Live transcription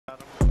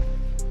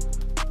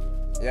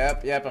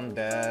Yep, I'm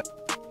dead.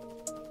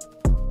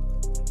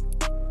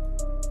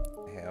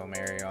 Hail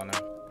Mary on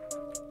him.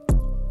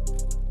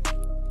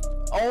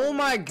 Oh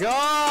my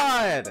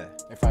god!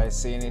 If I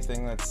see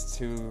anything that's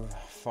too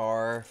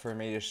far for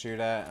me to shoot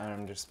at,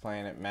 I'm just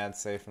playing it mad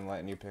safe and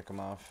letting you pick them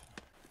off.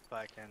 If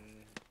I can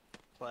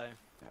play.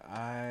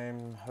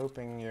 I'm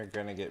hoping you're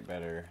gonna get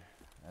better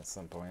at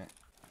some point.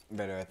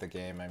 Better at the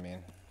game, I mean.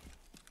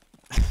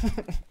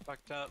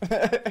 Fucked up.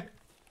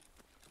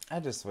 I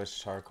just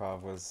wish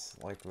Tarkov was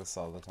like this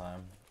all the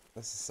time.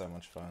 This is so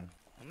much fun.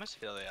 I must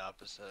feel the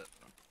opposite.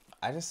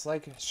 I just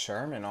like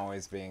Sherman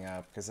always being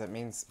up because that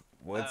means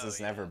Woods is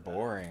never that.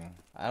 boring.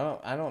 I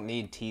don't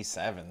need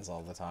T-7s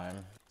all the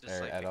time.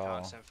 Just like at the all.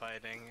 constant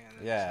fighting,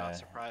 and Yeah,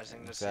 it's not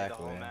surprising to see the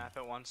whole map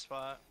at one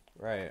spot.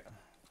 Right.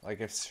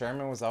 Like if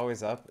Sherman was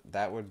always up,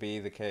 that would be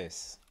the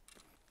case.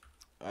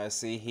 I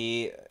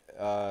see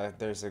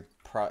there's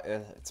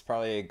it's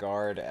probably a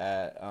guard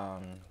at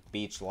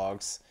Beach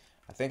Logs.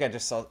 I think I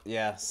just saw,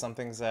 yeah,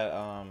 something's at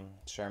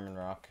Sherman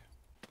Rock.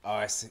 Oh,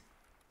 I see.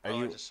 Are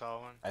you? I just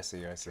saw one. I see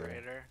you. I see you.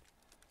 Raider.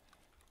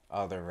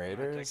 Oh, the Raiders.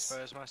 I have to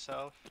expose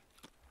myself.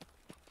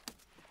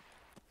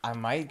 I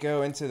might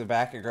go into the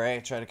back of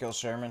Gray, try to kill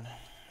Sherman.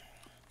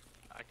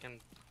 I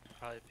can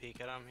probably peek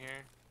at him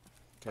here.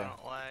 Okay. I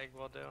don't lag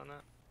while doing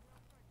it.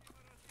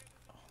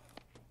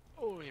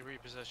 Oh, he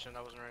repositioned.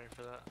 I wasn't ready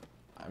for that.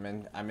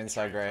 I'm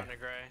inside Gray. In front of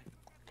Gray.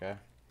 Okay.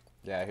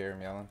 Yeah, I hear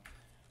him yelling.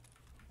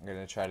 I'm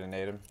gonna try to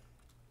nade him.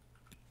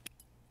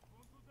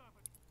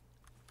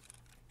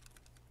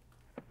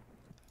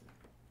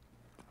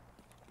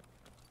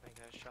 I think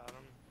I shot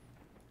him.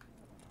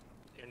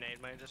 Your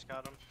nade might have just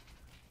got him.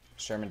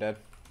 Sherman dead.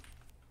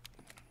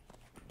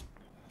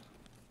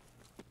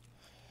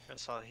 I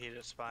saw the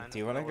heated spine. Do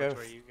you want to go?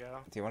 Where you go?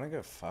 Do you want to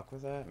go fuck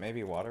with that?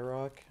 Maybe Water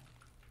Rock.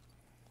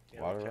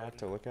 Yeah, Water Rock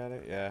to look at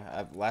it.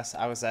 Yeah.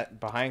 I was at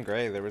behind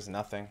Gray. There was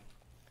nothing.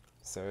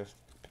 So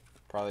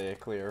probably a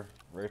clear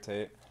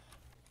rotate.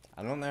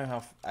 I don't know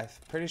how. I'm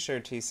pretty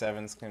sure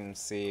T7s can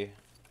see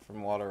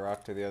from Water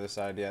Rock to the other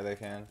side. Yeah, they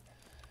can.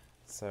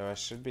 So I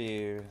should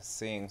be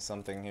seeing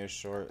something here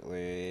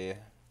shortly.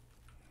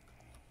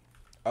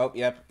 Oh,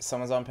 yep.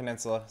 Someone's on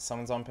Peninsula.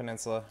 Someone's on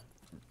Peninsula.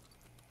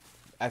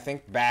 I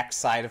think back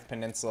side of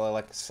Peninsula,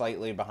 like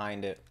slightly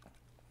behind it,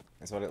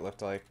 is what it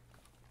looked like.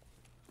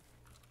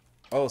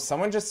 Oh,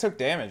 someone just took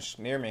damage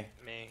near me.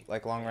 Me.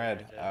 Like long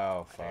red.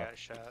 Oh, fuck. I got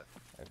shot.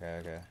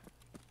 Okay.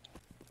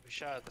 We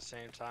shot at the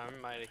same time.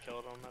 Might have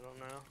killed him. I don't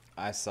know.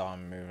 I saw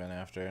him moving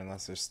after,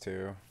 unless there's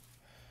two.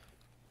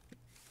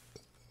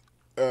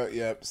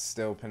 Yep,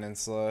 still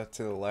Peninsula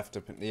to the left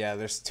of yeah,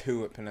 there's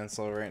two at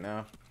Peninsula right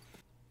now.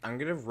 I'm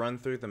gonna run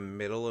through the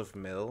middle of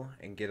Mill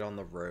and get on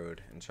the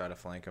road and try to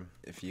flank them.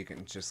 If you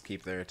can just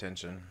keep their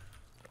attention.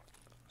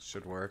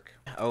 Should work.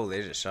 Oh,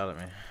 they just shot at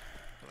me.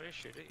 Did they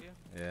shoot at you?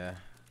 Yeah.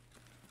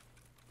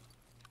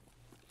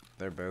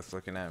 They're both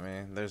looking at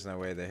me. There's no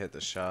way they hit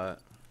the shot.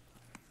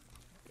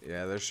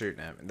 Yeah, they're shooting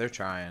at me. They're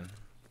trying.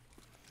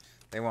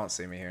 They won't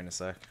see me here in a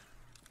sec.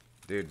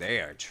 Dude,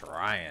 they are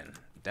trying.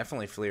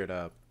 Definitely fleared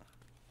up.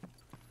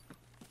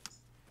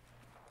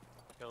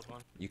 Killed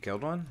one. You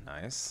killed one?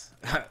 Nice.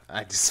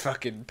 I just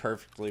fucking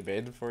perfectly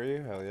baited for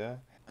you. Hell yeah.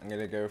 I'm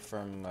gonna go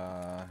from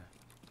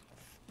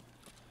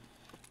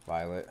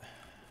Violet.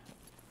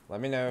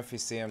 Let me know if you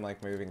see him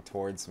like moving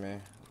towards me.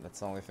 That's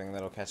the only thing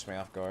that'll catch me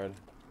off guard.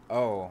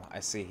 Oh, I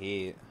see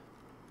heat.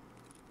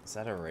 Is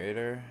that a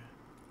Raider?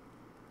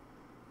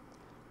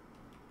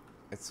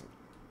 It's...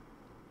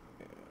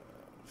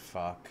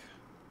 fuck.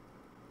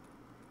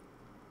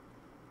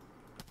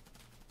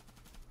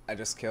 I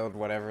just killed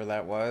whatever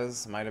that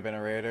was. Might have been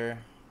a Raider.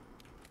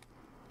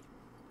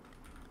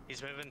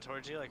 He's moving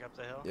towards you, like up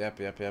the hill? Yep.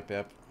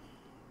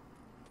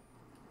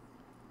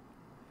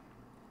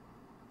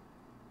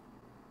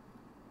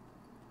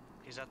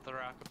 He's at the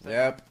rock up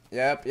there?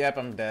 Yep,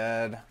 I'm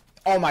dead.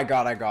 Oh my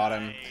god, I got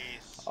him.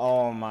 Nice.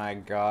 Oh my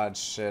god,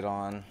 shit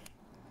on.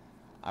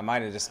 I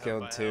might have just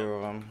killed two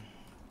of them.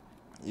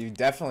 You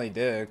definitely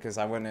did, because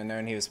I wouldn't have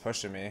known he was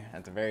pushing me,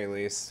 at the very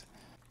least.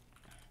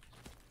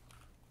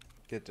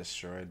 Get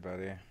destroyed,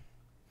 buddy.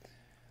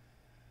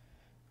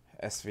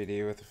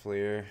 SVD with the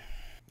Fleer.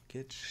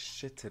 Get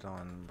shitted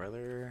on,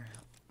 brother.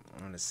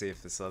 I'm gonna see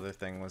if this other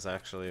thing was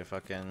actually a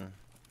fucking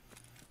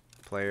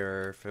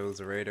player or if it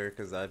was a Raider,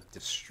 because I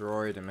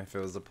destroyed him if it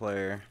was a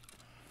player.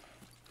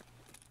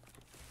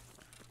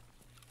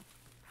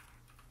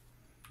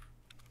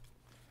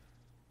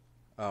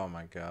 Oh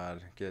my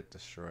god, get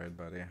destroyed,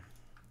 buddy.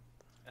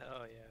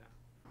 Oh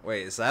yeah.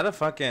 Wait, is that a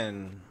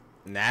fucking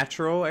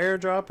natural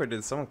airdrop, or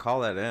did someone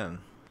call that in?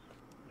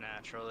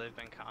 Natural, they've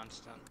been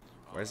constant.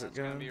 Where's it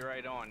going? It's gonna be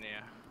right on you.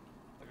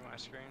 Look at my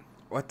screen.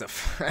 What the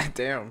f-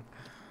 damn.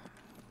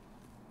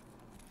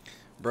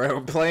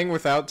 Bro, playing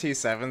without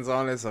T7s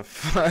on is a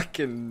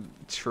fucking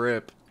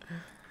trip.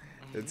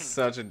 It's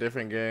such a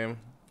different game.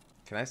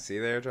 Can I see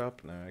the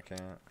airdrop? No, I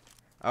can't.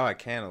 Oh, I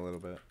can a little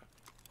bit.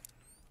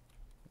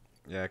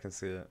 Yeah, I can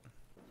see it.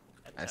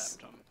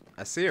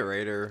 I see a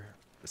Raider.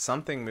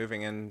 Something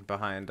moving in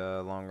behind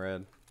Long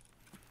Red.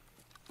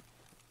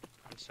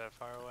 I'm so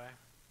far away.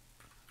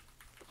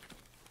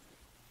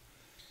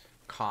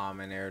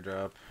 Common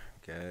airdrop.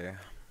 Okay.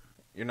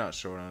 You're not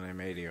short on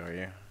M80, are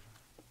you?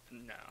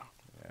 No.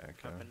 Yeah, okay.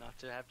 Hoping not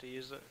to have to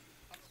use it.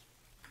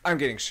 I'm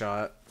getting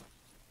shot.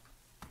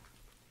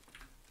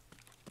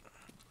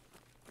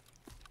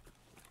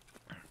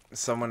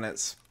 Someone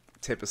that's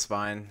tip of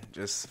spine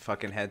just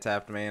fucking head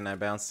tapped me and I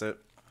bounced it.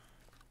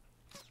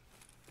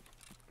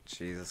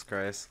 Jesus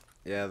Christ.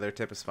 Yeah, they're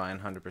tip of spine,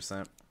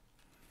 100%.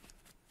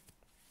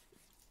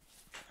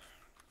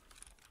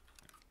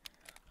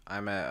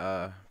 I'm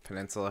at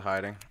Peninsula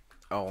hiding.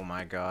 Oh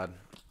my god.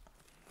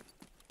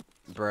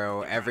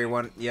 Bro,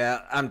 everyone...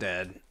 Yeah, I'm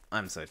dead.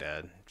 I'm so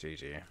dead.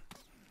 GG.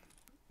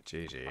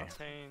 GG.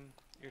 Octane,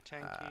 you're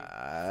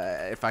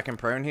tanky. If I can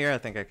prone here, I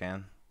think I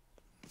can.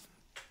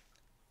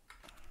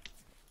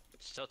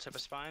 Still tip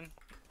of spine?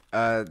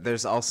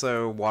 There's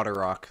also Water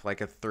Rock, like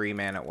a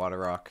 3-man at Water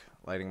Rock,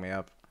 lighting me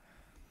up.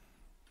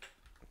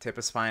 Tip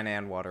of spine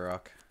and Water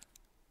Rock.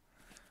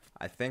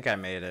 I think I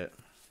made it.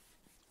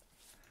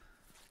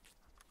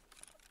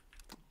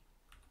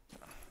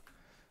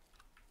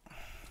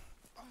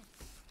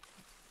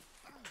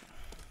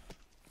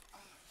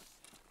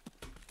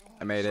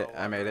 I made it,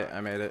 I made it, I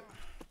made it.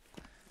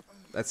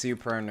 That's you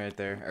prone right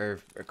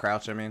there, or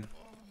crouch, I mean.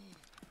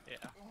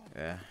 Yeah.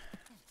 Yeah.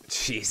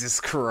 Jesus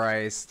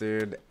Christ,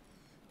 dude.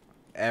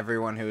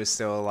 Everyone who is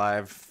still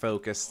alive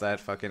focused that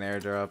fucking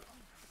airdrop.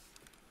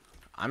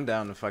 I'm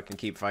down to fucking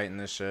keep fighting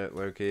this shit,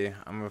 low-key.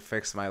 I'm gonna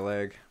fix my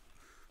leg.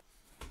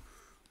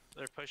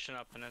 They're pushing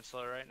up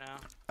Peninsula right now.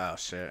 Oh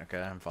shit,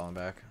 okay, I'm falling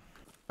back.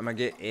 I'm gonna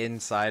get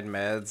inside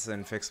meds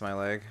and fix my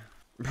leg.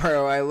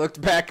 Bro, I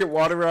looked back at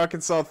Water Rock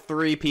and saw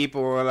 3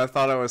 people and I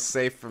thought I was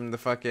safe from the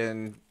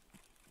fucking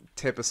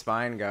tip of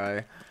spine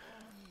guy.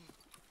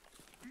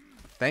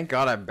 Thank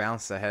God I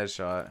bounced a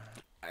headshot.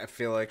 I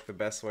feel like the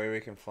best way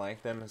we can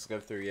flank them is go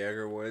through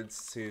Jaeger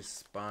Woods to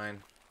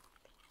spine.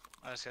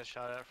 I just got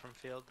shot at from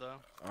field though.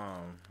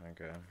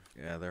 Okay.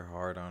 Yeah, they're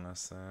hard on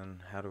us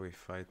then. How do we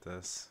fight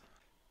this?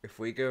 If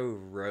we go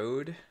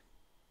road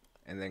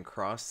and then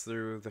cross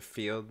through the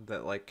field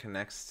that like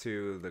connects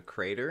to the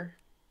crater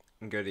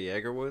and go to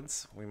Jaeger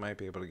Woods, we might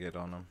be able to get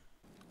on them.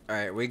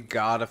 Alright, we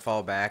gotta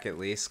fall back at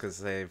least because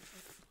they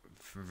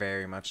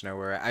very much know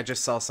where. I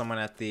just saw someone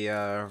at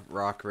the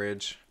rock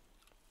ridge.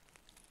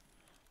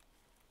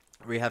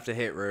 We have to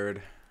hit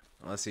road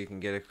unless you can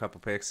get a couple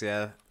picks.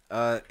 Yeah.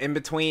 In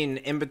between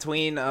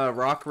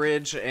rock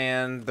ridge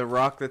and the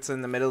rock that's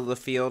in the middle of the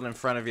field in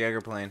front of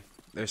Jaeger Plane.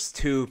 There's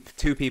two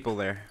people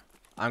there.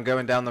 I'm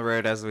going down the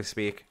road as we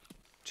speak.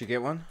 Did you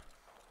get one?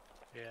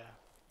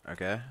 Yeah.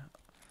 Okay.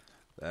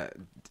 That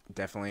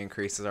definitely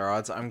increases our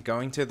odds. I'm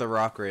going to the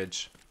rock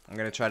ridge. I'm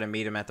gonna try to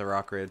meet him at the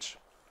rock ridge.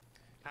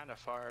 Kind of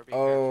far. Be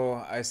Oh,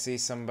 careful. I see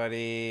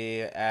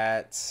somebody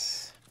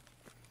at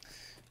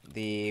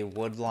the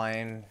wood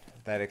line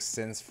that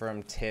extends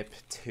from tip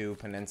to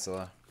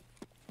peninsula.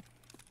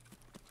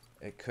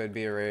 It could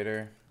be a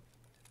raider.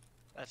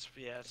 That's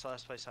the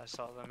last place I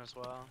saw them as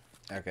well.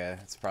 Okay,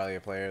 it's probably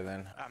a player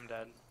then. I'm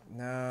dead.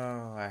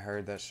 No, I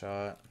heard that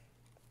shot.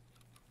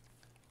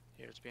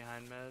 Here it's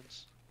behind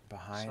meds.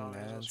 Behind Saw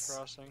as I was meds.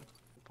 crossing.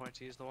 Point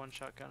to use the one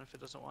shotgun if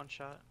it doesn't one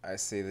shot. I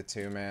see the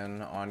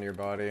 2-man on your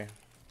body.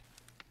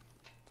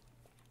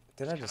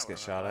 Did I just get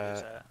shot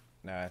at?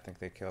 No, I think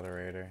they killed a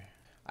raider.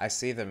 I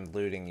see them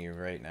looting you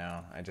right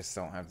now. I just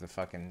don't have the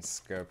fucking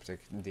scope to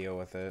deal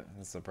with it.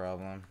 That's the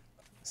problem.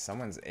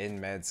 Someone's in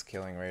meds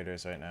killing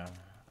raiders right now.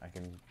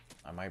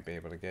 I might be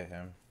able to get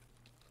him.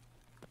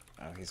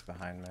 Oh, he's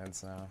behind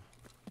meds now.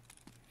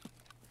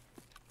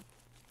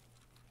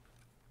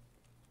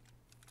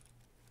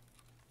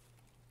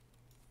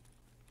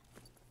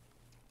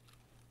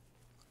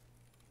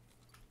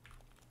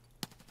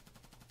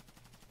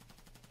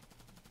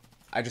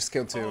 I just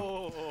killed 2.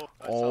 Oh, I saw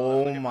that.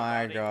 Oh Look at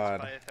my body. God.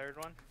 Probably a third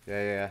one.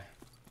 Yeah.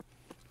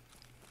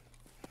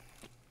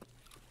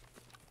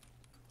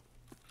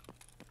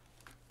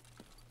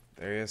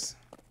 There he is.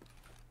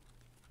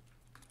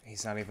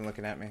 He's not even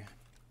looking at me.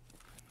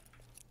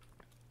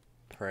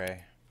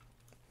 Pray.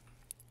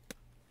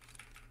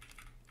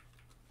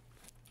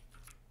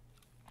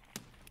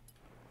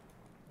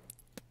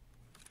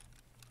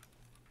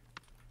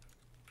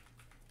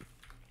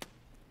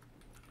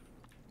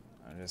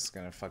 I'm just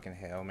gonna fucking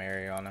Hail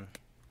Mary on him.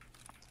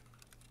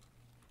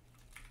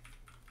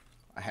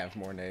 I have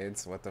more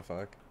nades, what the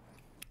fuck?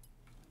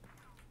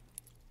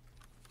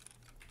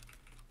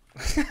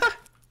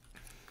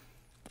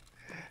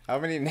 How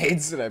many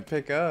nades did I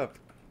pick up?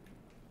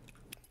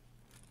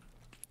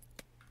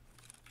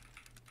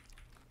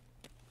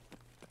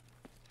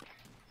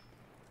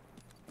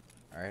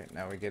 Alright,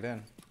 now we get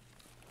in.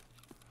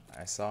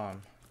 I saw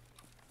him.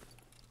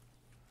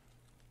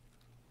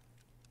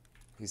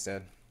 He's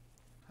dead.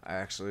 I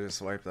actually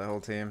just wiped the whole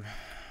team.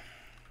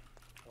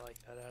 I like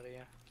that out of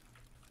you.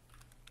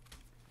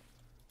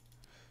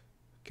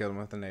 Killed him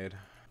with a nade.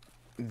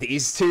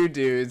 These 2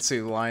 dudes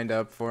who lined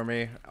up for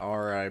me,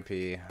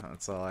 RIP.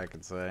 That's all I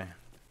can say.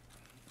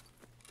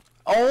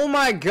 Oh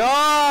my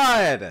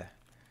god!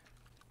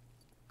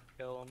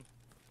 Kill him.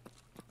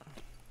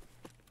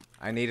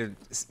 I need to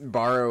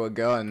borrow a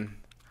gun.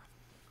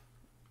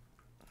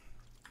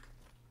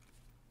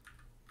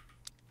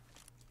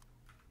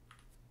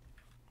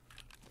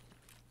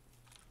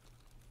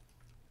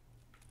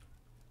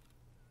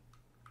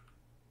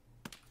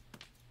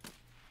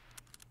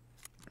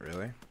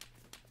 Really?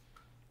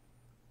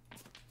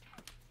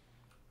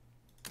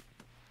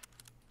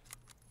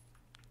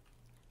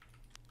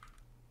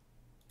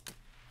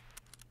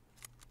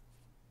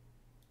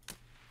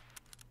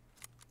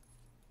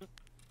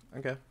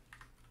 Okay.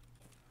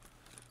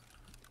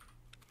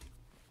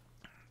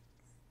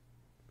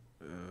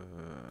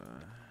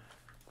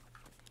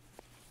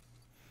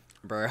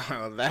 Bro,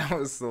 that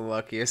was the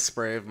luckiest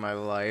spray of my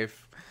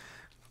life.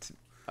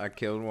 I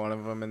killed one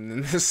of them, and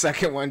then the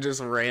second one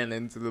just ran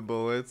into the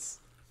bullets.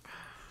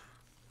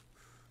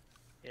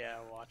 Yeah,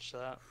 watch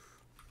that.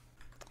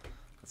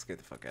 Let's get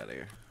the fuck out of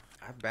here.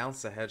 I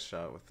bounced a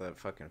headshot with that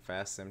fucking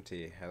fast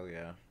MT. Hell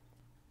yeah.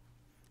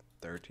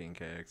 13k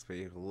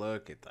XP.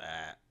 Look at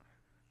that.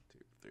 2,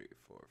 3,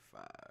 4,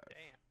 5. Damn.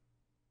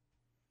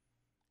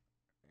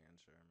 And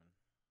Sherman.